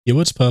Yo,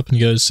 what's poppin'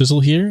 guys, Sizzle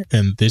here,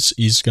 and this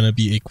is going to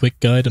be a quick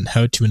guide on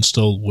how to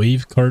install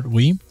Wave Kart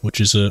Wii, which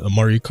is a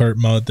Mario Kart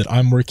mod that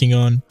I'm working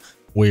on,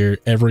 where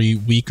every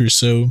week or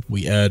so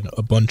we add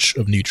a bunch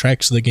of new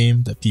tracks to the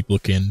game that people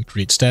can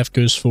create staff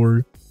goes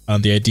for.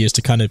 The idea is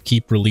to kind of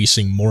keep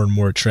releasing more and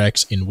more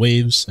tracks in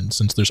waves, and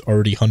since there's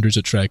already hundreds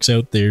of tracks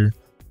out there,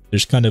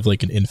 there's kind of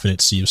like an infinite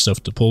sea of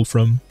stuff to pull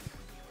from.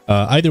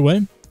 Either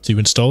way, to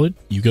install it,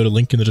 you go to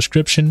link in the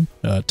description,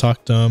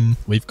 talk to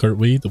Wave Kart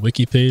Wii, the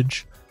wiki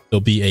page. There'll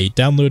be a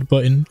download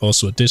button,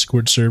 also a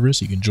Discord server,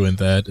 so you can join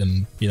that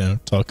and, you know,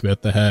 talk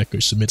about the hack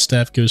or submit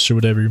staff ghosts or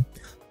whatever.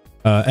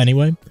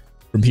 Anyway,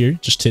 from here,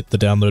 just hit the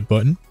download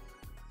button,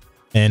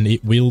 and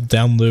it will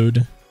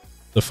download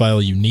the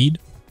file you need,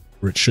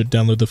 or it should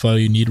download the file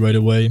you need right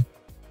away.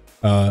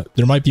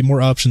 There might be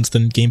more options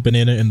than Game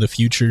Banana in the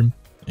future,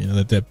 you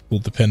know, that will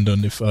depend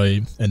on if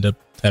I end up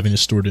having it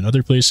stored in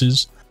other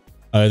places.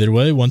 Either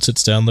way, once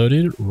it's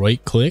downloaded,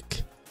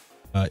 right-click,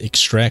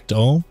 extract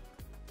all,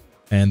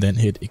 and then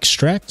hit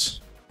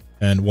extract,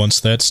 and once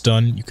that's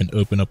done you can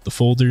open up the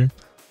folder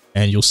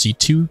and you'll see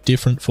two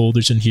different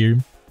folders in here.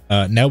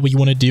 Now what you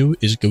want to do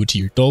is go to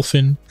your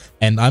dolphin,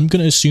 and I'm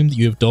going to assume that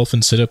you have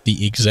dolphin set up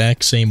the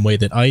exact same way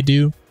that I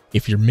do.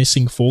 If you're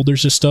missing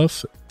folders of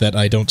stuff that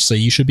I don't say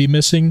you should be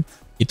missing,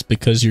 it's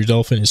because your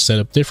dolphin is set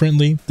up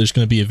differently. There's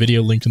going to be a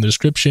video linked in the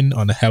description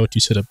on how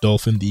to set up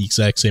dolphin the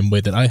exact same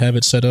way that I have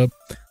it set up.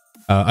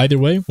 Either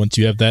way, once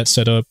you have that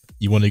set up,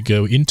 you want to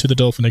go into the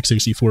dolphin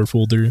x64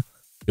 folder,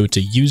 go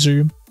to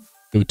user,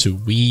 go to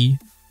Wii,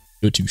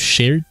 go to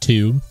shared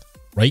to,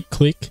 right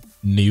click,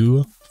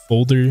 new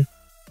folder,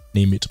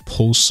 name it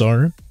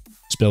Pulsar,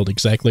 spelled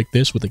exactly like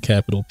this with a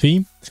capital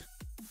P.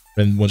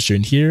 And once you're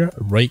in here,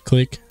 right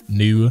click,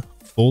 new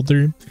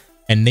folder,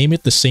 and name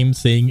it the same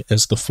thing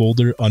as the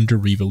folder under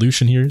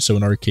Revolution here. So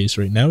in our case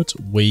right now, it's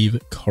Wave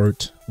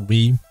Kart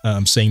Wii.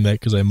 I'm saying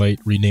that because I might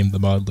rename the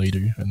mod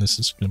later, and this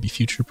is going to be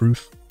future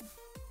proof.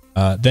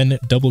 Then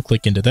double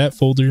click into that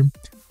folder.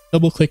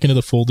 Double click into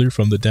the folder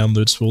from the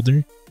downloads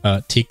folder,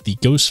 take the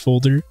ghost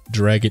folder,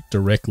 drag it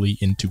directly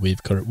into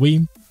Wave Kart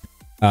Wii.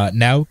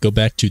 Now go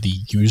back to the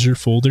user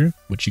folder,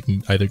 which you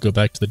can either go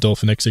back to the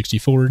Dolphin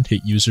X64,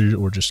 hit user,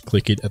 or just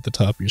click it at the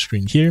top of your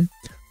screen here.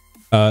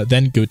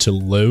 Then go to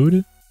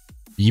load,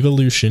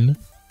 Revolution,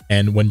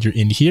 and when you're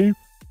in here,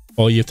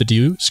 all you have to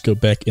do is go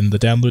back in the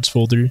downloads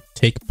folder,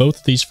 take both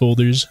of these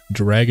folders,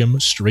 drag them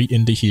straight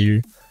into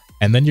here,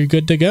 and then you're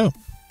good to go.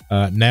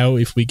 Now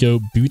if we go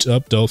boot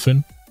up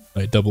Dolphin,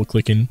 by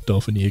double-clicking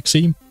Dolphin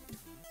EXE,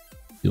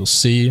 you'll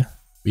see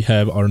we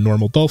have our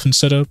normal Dolphin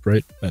setup,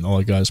 right? And all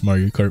I got is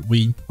Mario Kart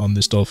Wii on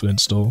this Dolphin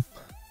install.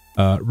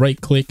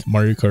 Right-click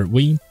Mario Kart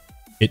Wii,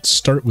 hit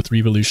Start with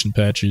Revolution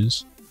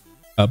Patches.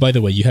 By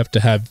the way, you have to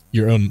have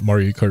your own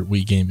Mario Kart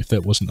Wii game if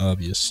that wasn't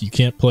obvious. You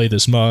can't play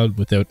this mod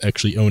without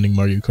actually owning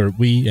Mario Kart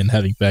Wii and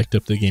having backed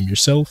up the game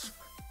yourself.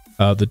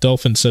 The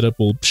Dolphin setup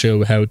will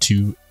show how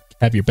to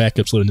have your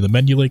backups load into the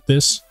menu like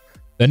this.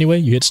 Anyway,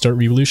 you hit Start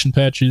Revolution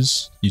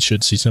Patches, you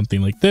should see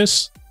something like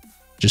this.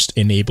 Just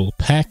enable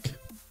pack,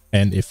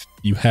 and if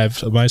you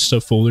have a My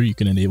Stuff folder, you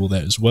can enable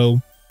that as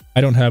well.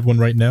 I don't have one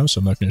right now, so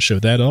I'm not going to show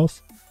that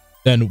off.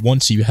 Then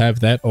once you have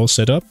that all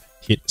set up,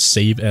 hit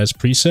Save as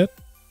Preset,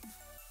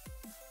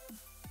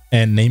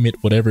 and name it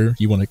whatever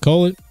you want to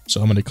call it. So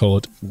I'm going to call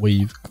it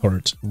Wave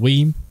Kart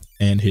Wii,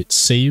 and hit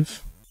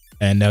Save.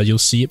 And now you'll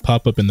see it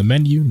pop up in the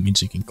menu, it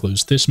means you can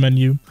close this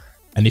menu.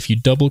 And if you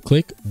double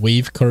click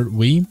Wave Kart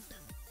Wii,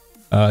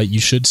 you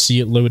should see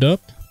it load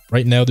up.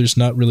 Right now there's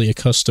not really a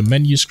custom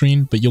menu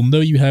screen, but you'll know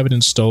you have it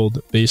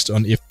installed based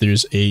on if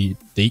there's a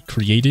date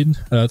created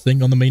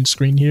thing on the main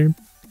screen here.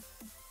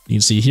 You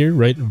can see here,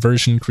 right,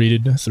 version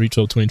created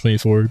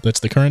 3/12/2024.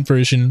 That's the current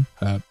version.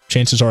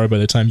 Chances are by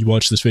the time you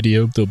watch this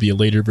video, there'll be a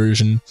later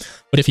version.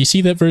 But if you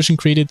see that version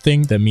created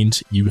thing, that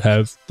means you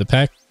have the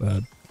pack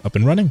up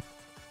and running.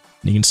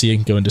 And you can see I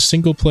can go into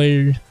single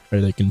player,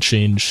 or I can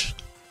change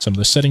some of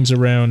the settings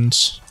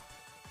around.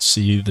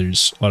 See,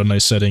 there's a lot of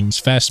nice settings.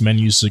 Fast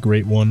menus is a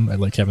great one. I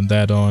like having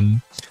that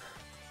on.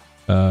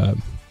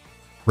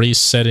 Race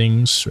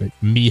settings, right?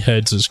 Me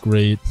heads is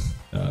great.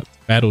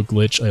 Battle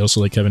glitch, I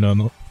also like having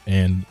on.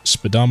 And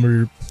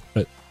speedometer,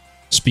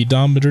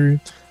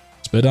 speedometer.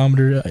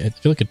 I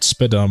feel like it's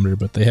speedometer,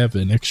 but they have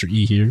an extra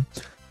E here.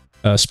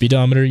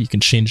 Speedometer, you can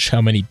change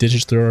how many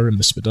digits there are in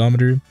the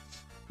speedometer.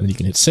 And you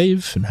can hit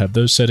save and have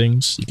those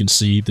settings. You can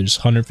see there's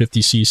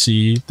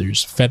 150cc,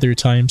 there's feather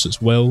times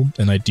as well,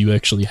 and I do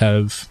actually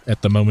have,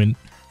 at the moment,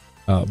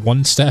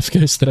 one staff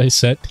ghost that I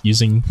set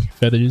using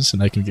feathers,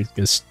 and I can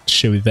just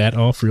show that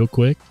off real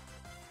quick.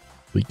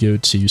 We go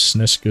to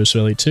SNES Ghost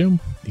Valley 2,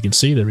 you can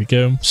see, there we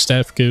go,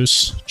 staff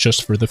ghost,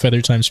 just for the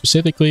feather time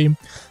specifically.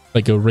 If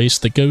I go race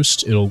the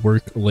ghost, it'll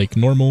work like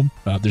normal.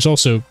 There's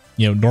also,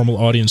 you know, normal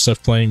audio and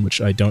stuff playing, which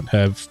I don't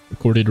have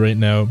recorded right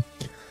now.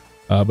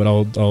 But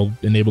I'll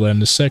enable that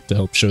in a sec to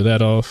help show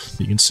that off.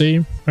 You can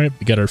see, alright,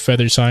 we got our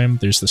feather time,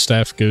 there's the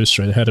staff ghost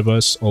right ahead of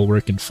us, all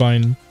working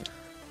fine.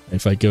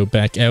 If I go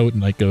back out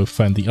and I go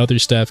find the other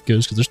staff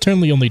ghosts, because there's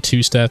currently only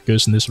 2 staff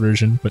ghosts in this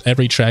version, but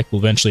every track will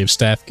eventually have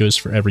staff ghosts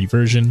for every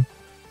version.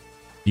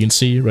 You can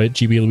see, right,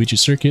 GB Luigi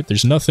circuit,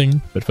 there's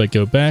nothing, but if I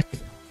go back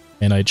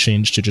and I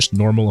change to just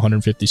normal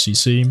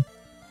 150cc,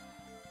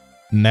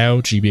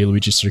 now GB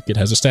Luigi circuit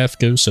has a staff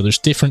ghost, so there's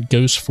different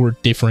ghosts for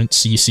different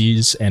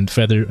CCs and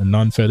feather and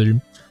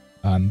non-feather.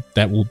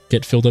 That will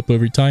get filled up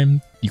over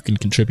time. You can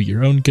contribute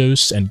your own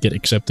ghosts and get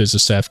accepted as a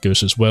staff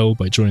ghost as well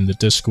by joining the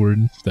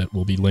Discord. That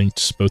will be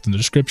linked both in the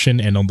description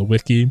and on the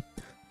wiki.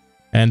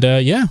 And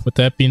yeah, with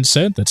that being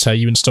said, that's how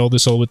you install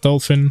this all with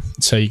Dolphin.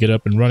 That's how you get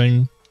up and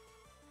running.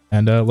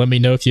 And let me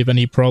know if you have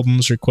any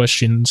problems or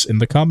questions in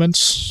the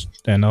comments,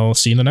 and I'll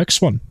see you in the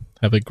next one.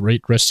 Have a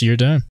great rest of your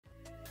day.